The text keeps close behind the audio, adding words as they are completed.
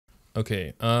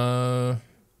Okay,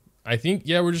 I think,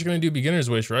 yeah, we're just gonna do beginner's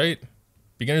wish, right?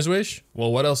 Beginner's wish?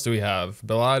 Well, what else do we have?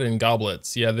 Ballad and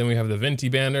goblets. Yeah, then we have the Venti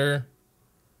banner.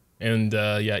 And,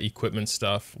 yeah, equipment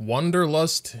stuff.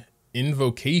 Wanderlust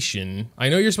Invocation. I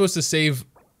know you're supposed to save,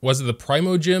 was it the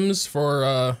Primo Gems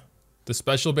for, the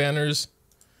special banners?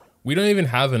 We don't even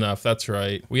have enough, that's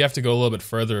right. We have to go a little bit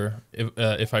further,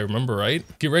 if I remember right.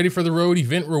 Get ready for the road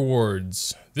event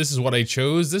rewards. This is what I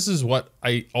chose. This is what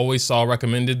I always saw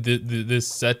recommended, this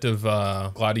set of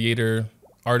gladiator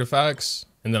artifacts.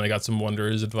 And then I got some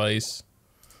Wanderer's advice.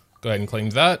 Go ahead and claim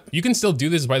that. You can still do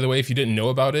this, by the way, if you didn't know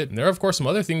about it. And there are, of course, some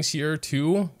other things here,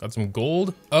 too. Got some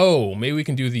gold. Oh, maybe we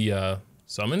can do the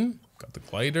summon. Got the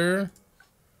glider.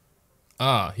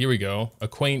 Ah, here we go.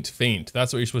 Acquaint Feint.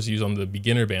 That's what you're supposed to use on the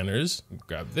beginner banners.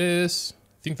 Grab this.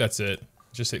 I think that's it.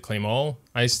 Just hit claim all.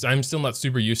 I'm still not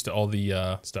super used to all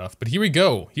the stuff. But here we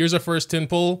go. Here's our first 10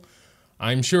 pull.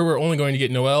 I'm sure we're only going to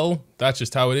get Noelle. That's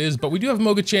just how it is. But we do have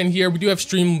Moga-chan here. We do have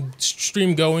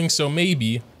stream going, so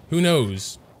maybe. Who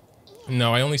knows?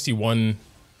 No, I only see one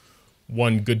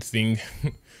good thing.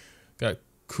 Got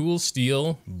Cool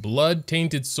Steel, Blood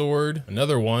Tainted Sword,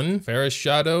 another one, Ferris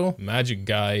Shadow, Magic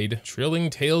Guide, Trilling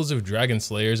Tales of Dragon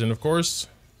Slayers, and of course,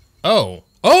 oh,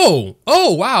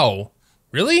 wow,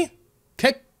 really?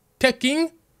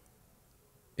 Keqing?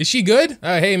 Is she good?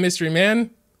 Hey, mystery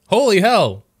man. Holy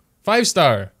hell,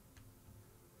 5-star.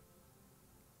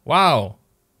 Wow,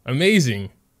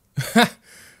 amazing.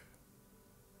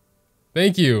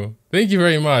 Thank you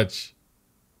very much.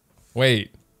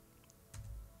 Wait.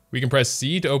 We can press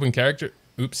C to open character.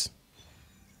 Oops.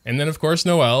 And then, of course,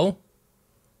 Noelle.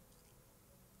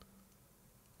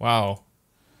 Wow.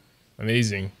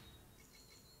 Amazing.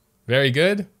 Very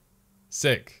good.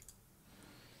 Sick.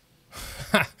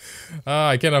 Oh,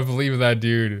 I cannot believe that,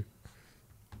 dude.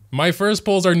 My first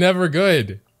pulls are never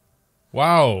good.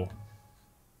 Wow.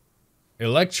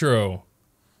 Electro.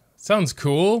 Sounds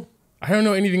cool. I don't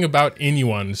know anything about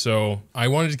anyone, so I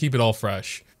wanted to keep it all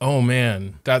fresh. Oh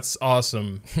man, that's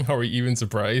awesome. Are we even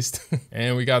surprised?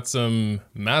 And we got some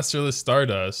Masterless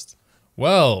Stardust.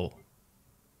 Well,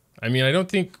 I mean, I don't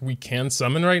think we can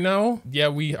summon right now. Yeah,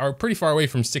 we are pretty far away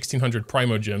from 1600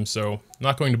 Primo Gems, so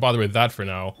not going to bother with that for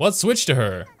now. Let's switch to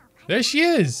her. There she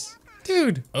is.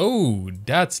 Dude. Oh,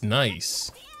 that's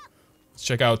nice. Let's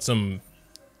check out some...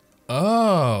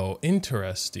 Oh,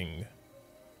 interesting.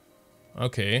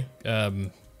 Okay,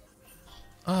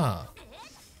 oh,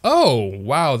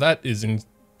 wow, that is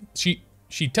she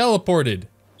teleported.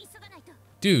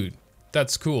 Dude,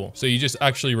 that's cool. So you just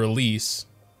actually release.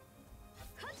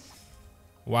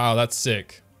 Wow, that's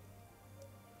sick.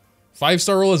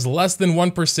 5-star roll is less than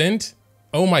 1%?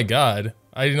 Oh my god,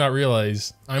 I did not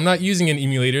realize. I'm not using an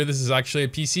emulator, this is actually a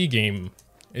PC game.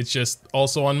 It's just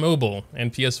also on mobile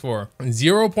and PS4.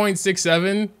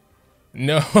 0.67?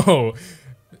 No.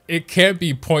 It can't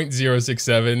be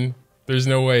 0.067. There's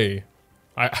no way.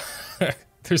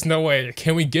 There's no way.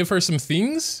 Can we give her some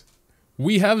things?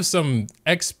 We have some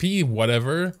XP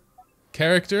whatever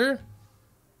character.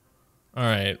 All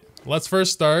right, let's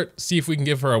first start. See if we can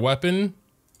give her a weapon.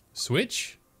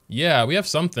 Switch? Yeah, we have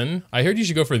something. I heard you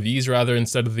should go for these rather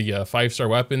instead of the 5-star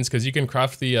weapons because you can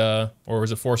craft the, or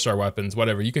was it 4-star weapons?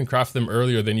 Whatever, you can craft them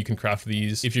earlier than you can craft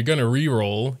these. If you're gonna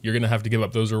reroll, you're gonna have to give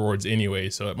up those rewards anyway,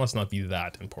 so it must not be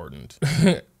that important.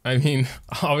 I mean,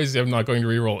 obviously I'm not going to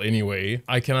reroll anyway.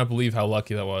 I cannot believe how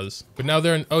lucky that was. But now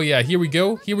they're in, oh yeah, here we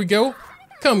go, here we go.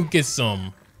 Come get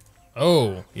some.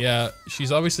 Oh, yeah,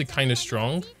 she's obviously kind of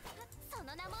strong.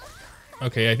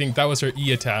 Okay, I think that was her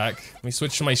E attack. Let me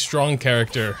switch to my strong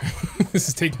character. This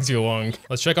is taking too long.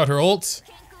 Let's check out her ult.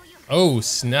 Oh,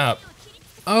 snap.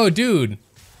 Oh, dude.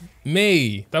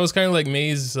 Mei. That was kind of like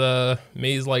Mei's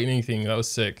lightning thing. That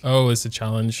was sick. Oh, it's a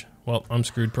challenge. Well, I'm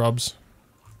screwed, probs.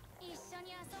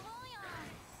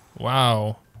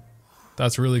 Wow.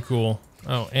 That's really cool.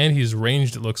 Oh, and he's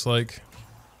ranged, it looks like.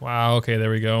 Wow, okay, there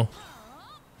we go.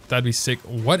 That'd be sick.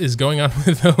 What is going on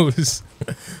with those?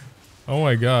 Oh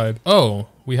my god. Oh,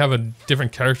 we have a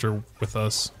different character with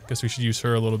us. Guess we should use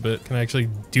her a little bit. Can I actually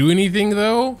do anything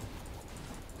though?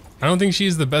 I don't think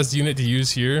she's the best unit to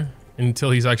use here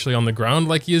until he's actually on the ground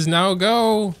like he is now.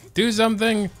 Go! Do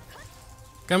something!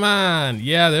 Come on!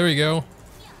 Yeah, there we go.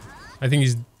 I think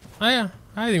he's... Oh yeah,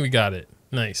 I think we got it.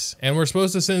 Nice. And we're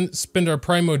supposed to spend our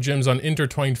Primo Gems on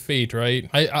Intertwined Fate, right?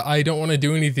 I don't want to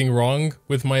do anything wrong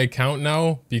with my account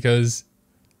now because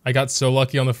I got so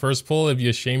lucky on the first pull. It'd be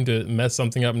a shame to mess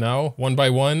something up now. 1 by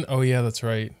 1. Oh yeah, that's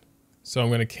right. So I'm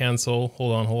going to cancel.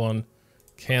 Hold on.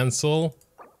 Cancel.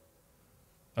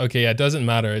 Okay, yeah, it doesn't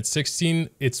matter. It's 16,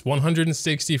 it's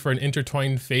 160 for an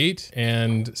intertwined fate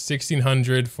and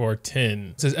 1600 for 10.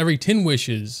 It says every 10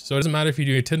 wishes. So it doesn't matter if you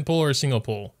do a 10 pull or a single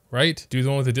pull, right? Do the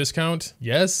one with a discount?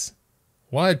 Yes?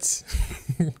 What?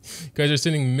 You guys are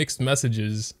sending mixed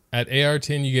messages. At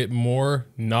AR10, you get more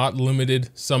not limited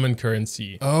summon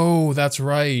currency. Oh, that's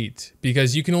right.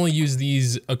 Because you can only use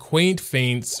these acquaint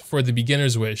feints for the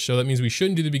beginner's wish. So that means we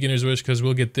shouldn't do the beginner's wish because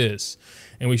we'll get this.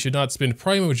 And we should not spend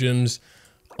primo gems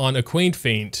on acquaint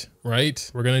feint, right?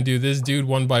 We're gonna do this dude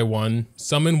one by one.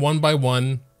 Summon one by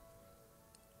one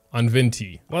on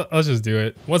Venti. Well, let's just do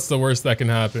it. What's the worst that can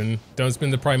happen? Don't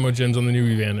spend the primo gems on the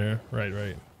newbie banner.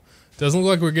 Right. Doesn't look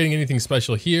like we're getting anything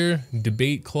special here.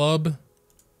 Debate club.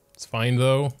 It's fine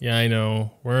though. Yeah, I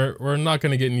know. We're not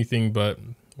gonna get anything, but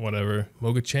whatever.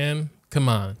 Moga-chan, come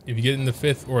on. If you get in the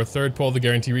 5th or 3rd pull, the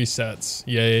guarantee resets.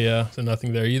 Yeah. So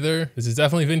nothing there either. This is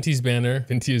definitely Venti's banner.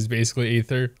 Venti is basically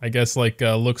Aether. I guess like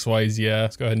looks wise, yeah.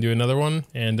 Let's go ahead and do another one.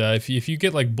 And if you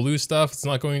get like blue stuff,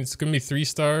 it's gonna be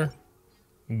 3-star.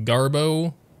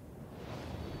 Garbo.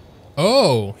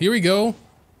 Oh, here we go.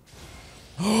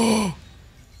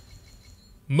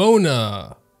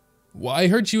 Mona. Well, I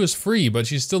heard she was free, but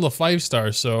she's still a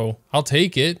 5-star, so I'll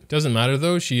take it. Doesn't matter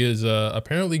though, she is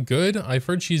apparently good. I've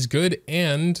heard she's good,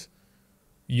 and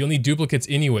you'll need duplicates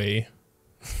anyway.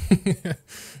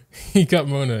 He got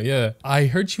Mona, yeah. I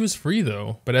heard she was free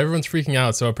though, but everyone's freaking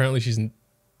out, so apparently she's...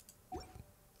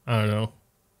 I don't know.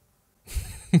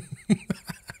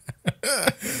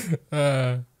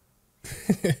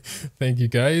 Thank you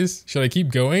guys. Should I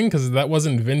keep going? Because that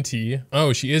wasn't Venti.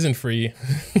 Oh, she isn't free.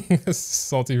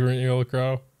 Salty for an yellow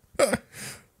crow.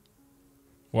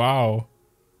 Wow.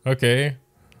 Okay.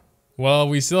 Well,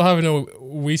 we still have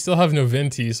no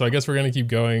Venti, so I guess we're gonna keep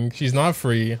going. She's not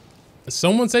free.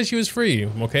 Someone said she was free,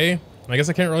 okay? I guess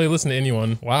I can't really listen to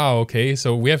anyone. Wow, okay,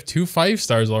 so we have 2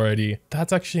 5-stars already.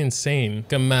 That's actually insane.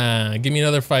 Come on, give me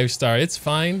another 5-star. It's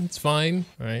fine, it's fine.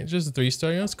 All right, just a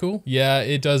 3-star, yeah, that's cool. Yeah,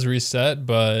 it does reset,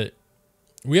 but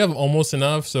we have almost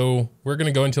enough, so we're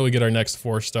gonna go until we get our next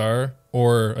 4-star,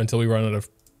 or until we run out of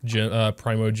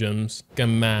primo gems.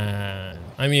 Come on.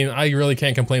 I mean, I really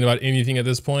can't complain about anything at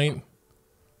this point.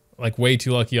 Like way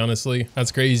too lucky, honestly.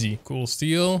 That's crazy. Cool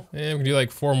steel, and we can do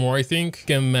like 4 more, I think.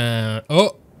 Come on.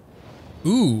 Oh.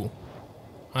 Ooh,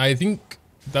 I think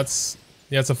that's,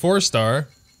 yeah, it's a 4-star.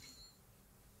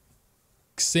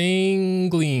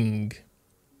 Xingling.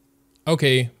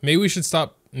 Okay, maybe we should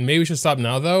stop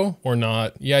now though, or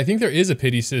not. Yeah, I think there is a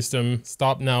pity system.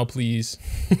 Stop now, please.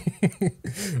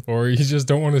 Or you just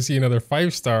don't want to see another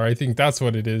 5-star. I think that's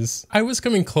what it is. I was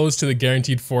coming close to the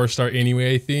guaranteed 4-star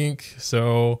anyway, I think.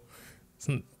 So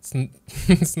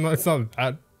it's not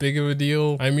that big of a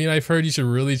deal. I mean, I've heard you should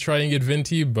really try and get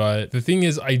Venti, but the thing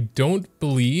is, I don't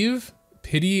believe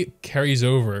pity carries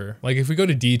over. Like if we go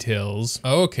to details,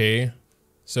 oh, okay.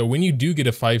 So when you do get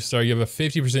a 5-star, you have a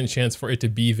 50% chance for it to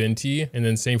be Venti, and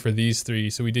then same for these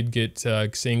 3. So we did get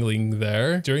Xingling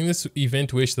there. During this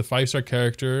event wish, the 5-star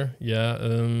character,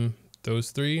 yeah,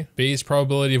 those 3. Base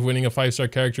probability of winning a 5-star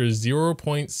character is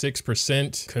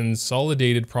 0.6%.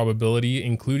 Consolidated probability,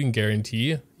 including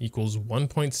guarantee, equals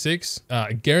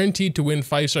 1.6. Guaranteed to win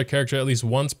 5-star character at least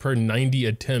once per 90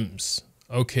 attempts.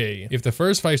 Okay, if the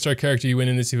first 5-star character you win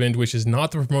in this event, which is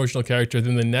not the promotional character,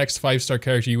 then the next 5-star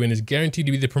character you win is guaranteed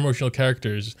to be the promotional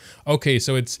characters. Okay,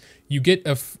 so it's, you get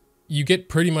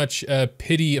pretty much a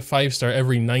pity 5-star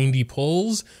every 90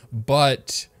 pulls,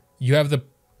 but you have the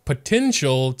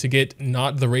potential to get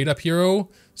not the rate up hero.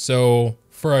 So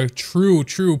for a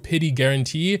true pity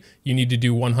guarantee, you need to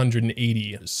do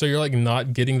 180. So you're like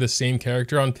not getting the same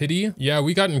character on pity. Yeah,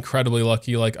 we got incredibly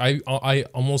lucky. Like I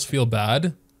almost feel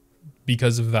bad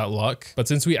because of that luck. But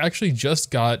since we actually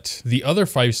just got the other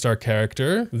 5-star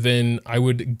character, then I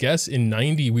would guess in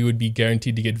 90, we would be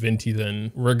guaranteed to get Venti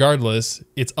then. Regardless,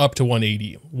 it's up to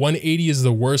 180. 180 is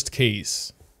the worst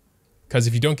case. Because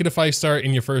if you don't get a 5-star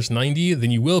in your first 90,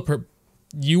 then you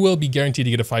will be guaranteed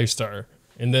to get a 5-star.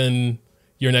 And then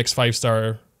your next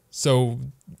 5-star. So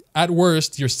at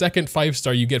worst, your second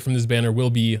 5-star you get from this banner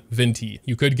will be Venti.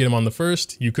 You could get him on the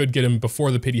first. You could get him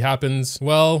before the pity happens.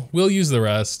 Well, we'll use the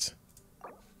rest.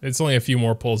 It's only a few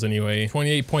more pulls anyway.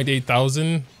 28.8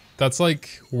 thousand. That's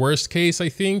like worst case, I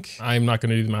think. I'm not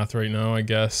gonna do the math right now, I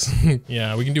guess.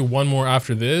 Yeah, we can do 1 more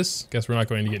after this. Guess we're not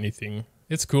going to get anything.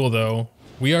 It's cool though.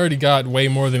 We already got way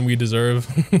more than we deserve.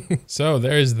 So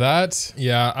there's that.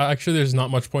 Yeah, actually there's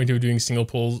not much point to doing single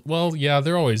pulls. Well, yeah,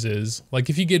 there always is. Like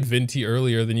if you get Venti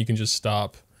earlier, then you can just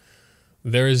stop.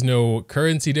 There is no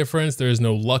currency difference. There is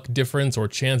no luck difference or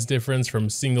chance difference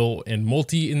from single and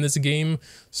multi in this game.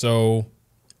 So,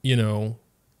 you know,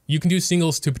 you can do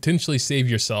singles to potentially save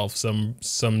yourself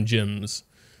some gems.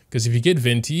 Because if you get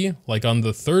Venti, like on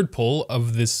the third pull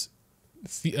of this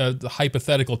the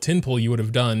hypothetical 10 pull you would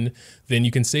have done, then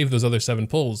you can save those other 7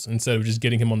 pulls instead of just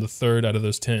getting him on the third out of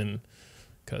those 10.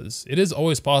 Because it is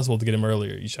always possible to get him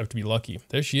earlier. You just have to be lucky.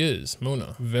 There she is,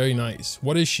 Mona. Very nice.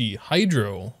 What is she?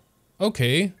 Hydro.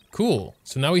 Okay, cool.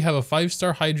 So now we have a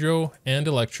 5-star Hydro and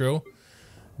Electro.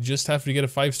 Just have to get a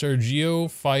 5-star Geo,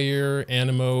 Fire,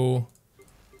 Animo.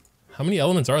 How many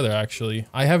elements are there actually?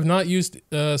 I have not used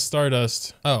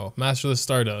Stardust. Oh, Master the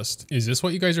Stardust. Is this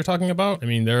what you guys are talking about? I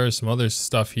mean, there are some other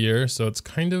stuff here, so it's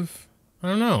kind of, I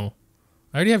don't know.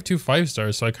 I already have 2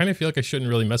 5-stars, so I kind of feel like I shouldn't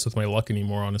really mess with my luck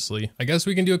anymore, honestly. I guess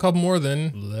we can do a couple more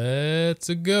then. Let's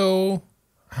go.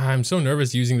 I'm so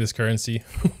nervous using this currency.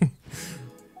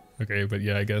 Okay, but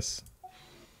yeah, I guess.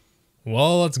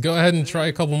 Well, let's go ahead and try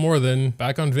a couple more then.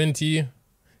 Back on Venti.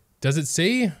 Does it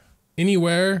say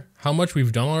anywhere how much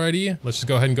we've done already? Let's just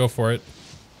go ahead and go for it.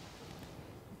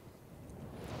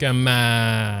 Come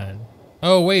on.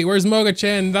 Oh wait, where's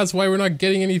Moga-chan? That's why we're not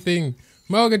getting anything.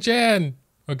 Moga-chan!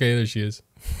 Okay, there she is.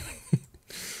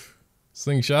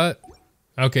 Slingshot.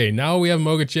 Okay, now we have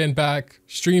Moga-chan back.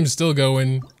 Stream's still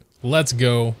going. Let's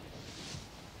go.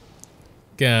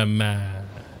 Come on.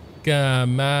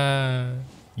 Come on.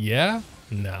 Yeah?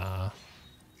 Nah.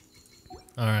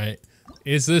 Alright.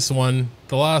 It's this one.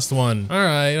 The last one.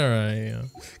 Alright, alright. Yeah.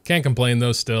 Can't complain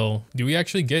though still. Do we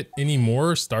actually get any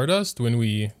more Stardust when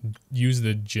we use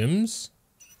the gems?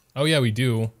 Oh yeah, we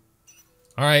do.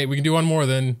 Alright, we can do one more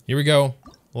then. Here we go.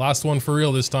 Last one for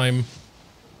real this time.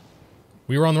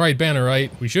 We were on the right banner,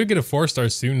 right? We should get a 4-star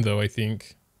soon though, I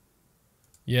think.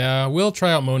 Yeah, we'll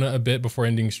try out Mona a bit before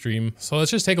ending stream. So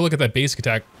let's just take a look at that basic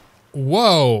attack.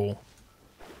 Whoa!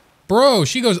 Bro,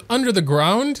 she goes under the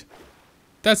ground?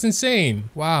 That's insane.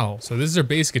 Wow. So this is her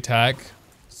basic attack.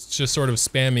 It's just sort of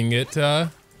spamming it.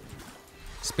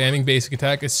 Spamming basic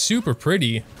attack. It's super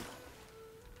pretty.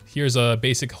 Here's a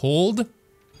basic hold.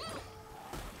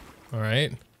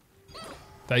 Alright.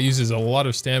 That uses a lot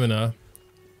of stamina.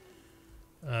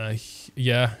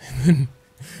 Yeah.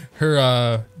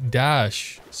 Her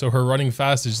dash. So her running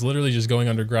fast is literally just going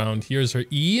underground. Here's her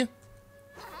E.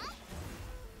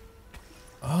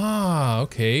 Ah,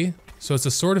 okay. So it's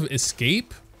a sort of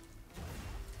escape,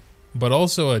 but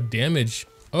also a damage.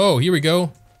 Oh, here we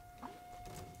go.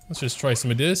 Let's just try some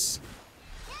of this.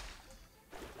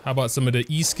 How about some of the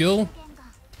E skill?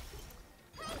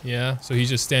 Yeah, so he's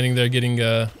just standing there getting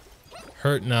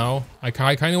hurt now. I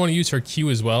kind of want to use her Q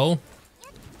as well.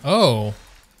 Oh,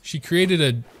 she created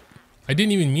a... I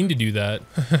didn't even mean to do that.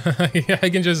 I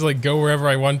can just like go wherever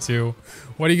I want to.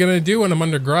 What are you gonna do when I'm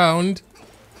underground?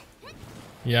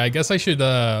 Yeah, I guess I should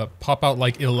pop out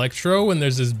like Electro when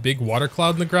there's this big water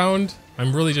cloud in the ground.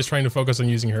 I'm really just trying to focus on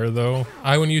using her though.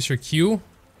 I want to use her Q.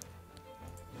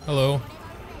 Hello.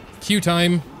 Q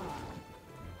time.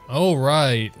 All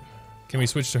right. Can we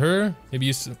switch to her? Maybe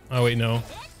use... Oh wait, no.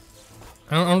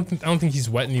 I don't think he's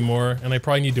wet anymore, and I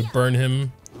probably need to burn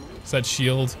him. It's that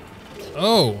shield.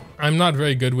 Oh, I'm not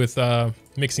very good with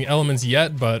mixing elements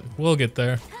yet, but we'll get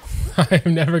there.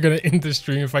 I'm never gonna end the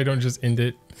stream if I don't just end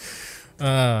it.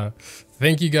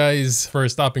 Thank you guys for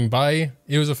stopping by.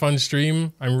 It was a fun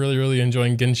stream. I'm really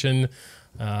enjoying Genshin.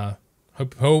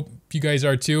 Hope you guys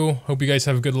are too. Hope you guys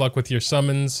have good luck with your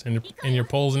summons and your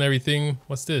polls and everything.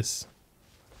 What's this?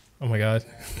 Oh my god.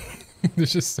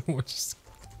 There's just so much.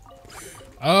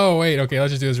 Oh wait, okay,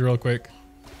 let's just do this real quick.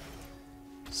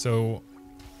 So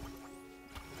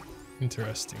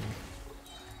interesting.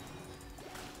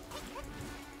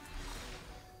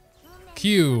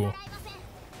 Q.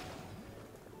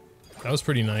 That was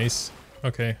pretty nice.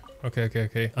 Okay.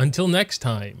 Until next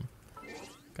time.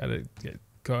 Gotta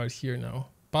go out here now.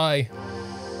 Bye.